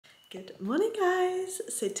Good morning guys!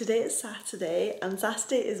 So today is Saturday and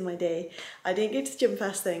Saturday is my day. I didn't go to the gym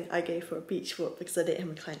first thing, I go for a beach walk because I didn't have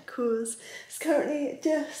my client calls. It's currently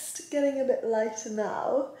just getting a bit lighter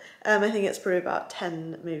now. I think it's probably about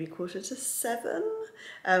 10, maybe quarter to 7.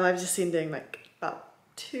 I've just been doing like about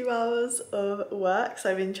 2 hours of work,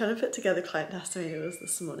 so I've been trying to put together client testimonials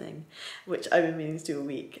this morning, which I've been meaning to do a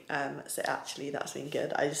week, so actually that's been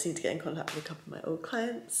good. I just need to get in contact with a couple of my old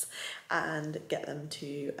clients and get them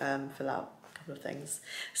to fill out a couple of things.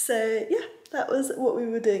 So yeah, that was what we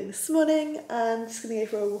were doing this morning, and just gonna go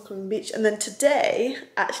for a walk on the beach. And then today,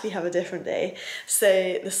 actually have a different day. So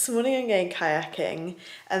this morning I'm going kayaking,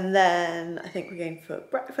 and then I think we're going for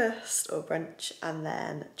breakfast or brunch, and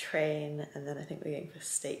then train, and then I think we're going for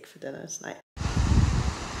steak for dinner tonight.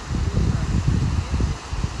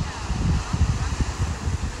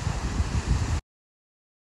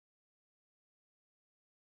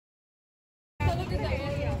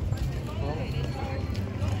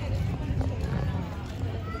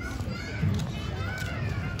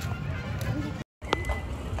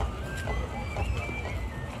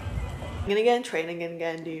 I'm gonna go and train, I'm gonna go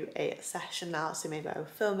and do a session now, so maybe I will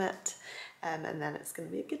film it, and then it's gonna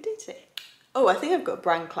be a good day today. Oh, I think I've got a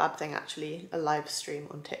brand collab thing actually, a live stream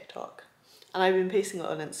on TikTok. And I've been posting it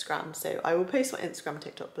on Instagram, so I will post my Instagram and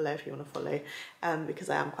TikTok below if you want to follow, because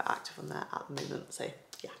I am quite active on there at the moment, so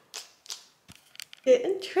yeah. Get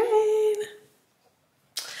and train!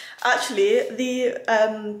 Actually,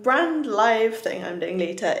 the brand live thing I'm doing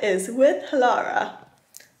later is with Halara.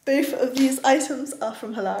 Both of these items are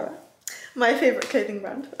from Halara, my favourite clothing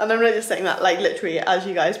brand. And I'm not just saying that, like literally, as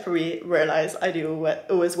you guys probably realise, I do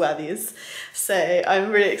always wear these. So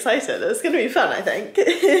I'm really excited. It's going to be fun, I think.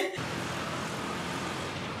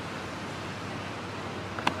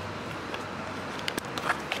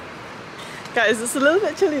 Guys, it's a little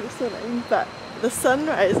bit chilly this morning, but the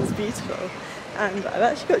sunrise is beautiful. And I've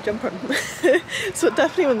actually got a jumper on. So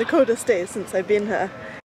definitely one of the coldest days since I've been here.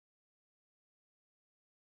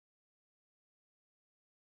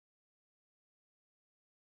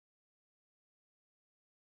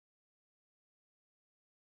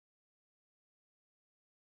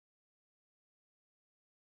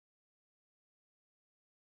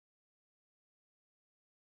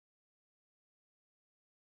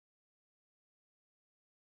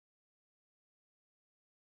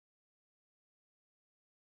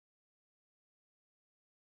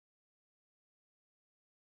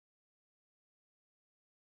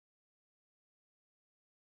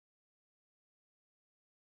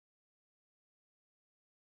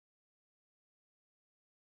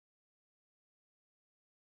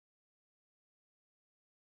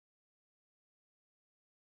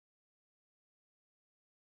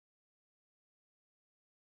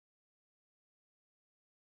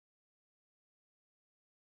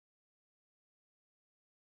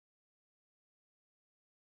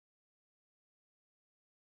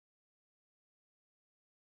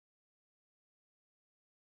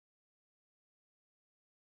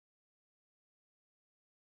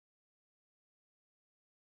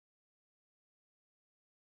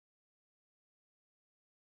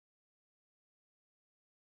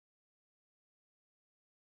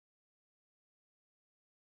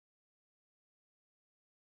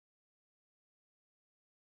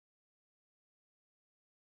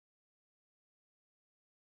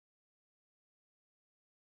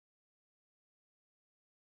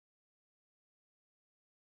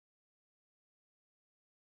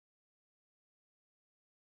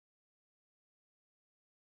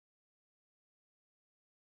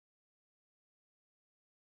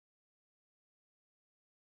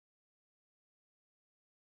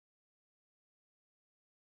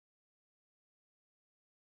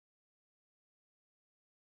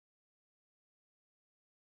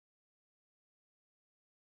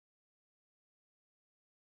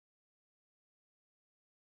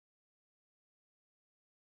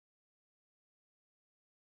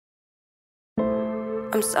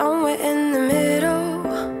 I'm somewhere in the middle,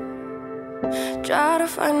 try to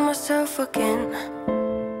find myself again.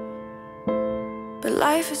 But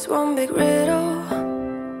life is one big riddle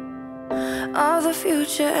of the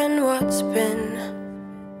future and what's been.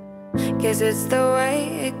 Guess it's the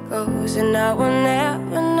way it goes, and I will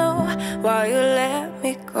never know why you let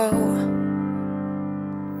me go.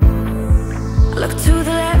 Look to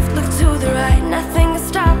the left, look to the right, nothing can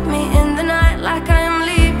stop me in the night, like I am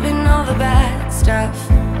leaving all the bad stuff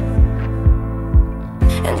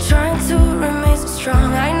and trying to remain so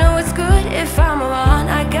strong. I know it's good if I'm alone.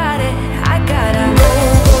 I got it, I gotta go,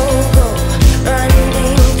 go, go,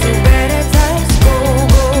 running to better times. Go,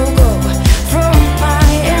 go, go, from my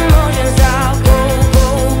emotions I'll go, go,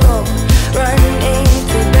 go,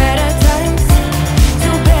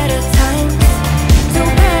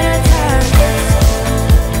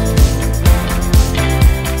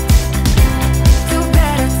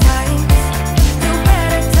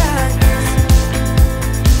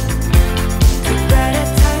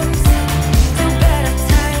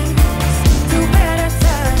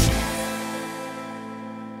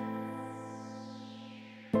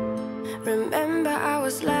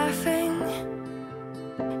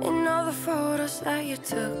 the photos that you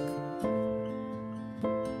took,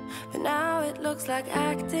 but now it looks like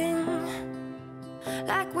acting,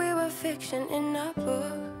 like we were fiction in a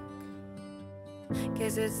book.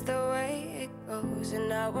 Guess it's the way it goes,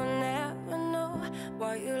 and I will never know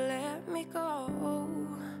why you let me go.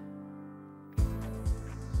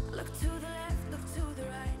 Look to the left, look to the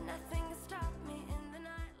right, nothing can stop me in the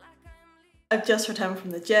night like I'm leaving. I've just returned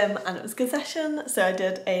from the gym and it was a good session, so I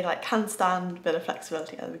did a like handstand, bit of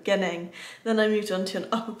flexibility at the beginning, then I moved on to an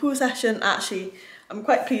upper pull session. Actually, I'm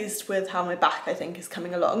quite pleased with how my back, I think, is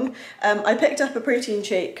coming along. I picked up a protein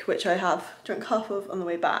shake, which I have drunk half of on the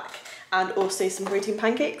way back, and also some protein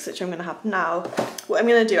pancakes, which I'm going to have now. What I'm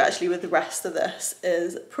going to do actually with the rest of this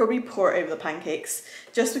is probably pour it over the pancakes,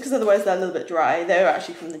 just because otherwise they're a little bit dry. They're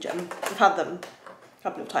actually from the gym. I've had them a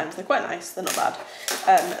couple of times. They're quite nice. They're not bad.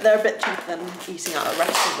 They're a bit cheaper than eating out at a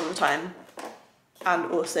restaurant all the time. And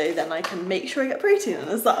also then I can make sure I get protein in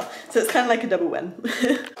as well. So it's kind of like a double win.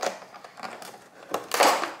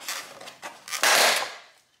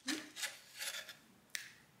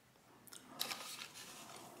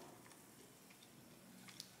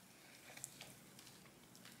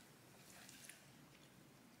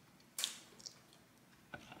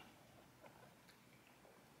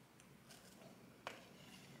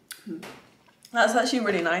 That's actually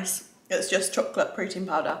really nice. It's just chocolate protein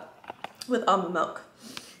powder with almond milk.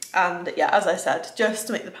 And yeah, as I said, just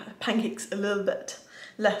to make the pancakes a little bit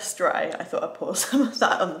less dry, I thought I'd pour some of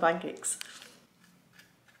that on the pancakes.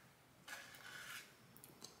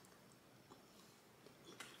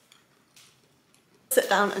 Sit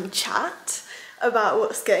down and chat about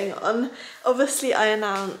what's going on. Obviously I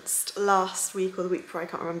announced last week or the week before, I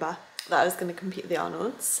can't remember, that I was going to compete with the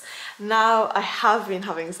Arnolds. Now I have been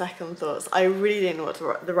having second thoughts. I really don't know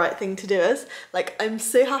what the right thing to do is. Like, I'm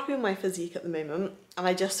so happy with my physique at the moment, and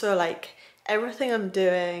I just feel like everything I'm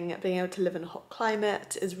doing, being able to live in a hot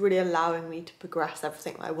climate, is really allowing me to progress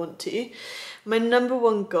everything that I want to. My number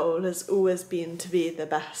one goal has always been to be the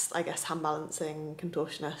best, I guess, hand balancing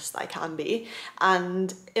contortionist that I can be.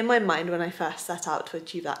 And in my mind, when I first set out to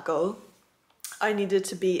achieve that goal, I needed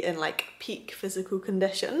to be in like peak physical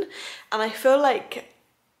condition. And I feel like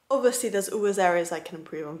obviously there's always areas I can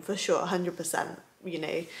improve on, for sure, 100%. You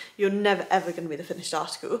know, you're never ever going to be the finished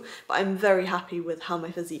article, but I'm very happy with how my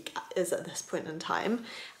physique is at this point in time.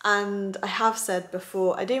 And I have said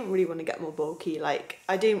before, I don't really want to get more bulky. Like,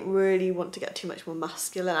 I don't really want to get too much more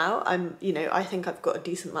muscular now. You know, I think I've got a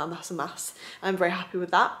decent amount of muscle mass. I'm very happy with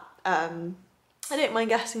that. I don't mind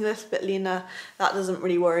getting a little bit leaner, that doesn't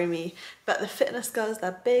really worry me, but the fitness girls,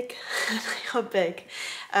 they're big, they are big,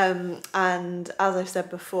 and as I've said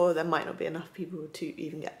before, there might not be enough people to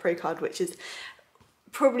even get pro card, which is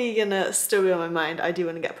probably gonna still be on my mind. I do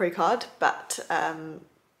want to get pro card, but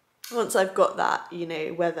once I've got that, you know,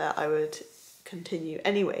 whether I would continue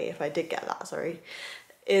anyway if I did get that, sorry,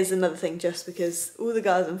 is another thing, just because all the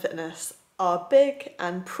girls in fitness are big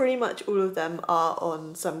and pretty much all of them are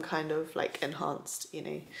on some kind of like enhanced, you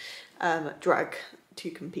know, drug to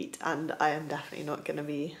compete, and I am definitely not going to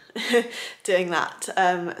be doing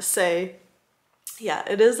that. So yeah,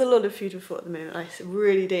 it is a lot of food for thought at the moment. I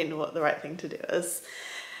really don't know what the right thing to do is.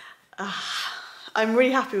 I'm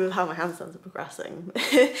really happy with how my handstands are progressing.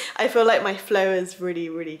 I feel like my flow is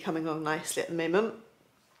really coming along nicely at the moment.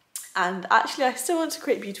 And actually I still want to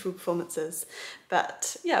create beautiful performances,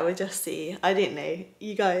 but yeah, we'll just see. I don't know.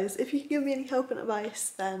 You guys, if you can give me any help and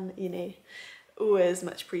advice, then, you know, always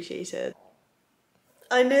much appreciated.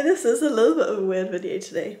 I know this is a little bit of a weird video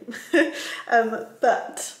today,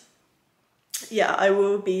 but yeah, I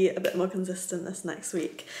will be a bit more consistent this next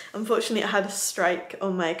week. Unfortunately, I had a strike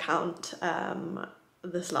on my account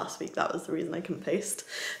this last week. That was the reason I couldn't post.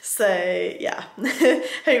 So yeah,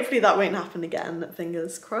 hopefully that won't happen again,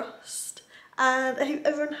 fingers crossed. And I hope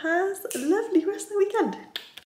everyone has a lovely rest of the weekend.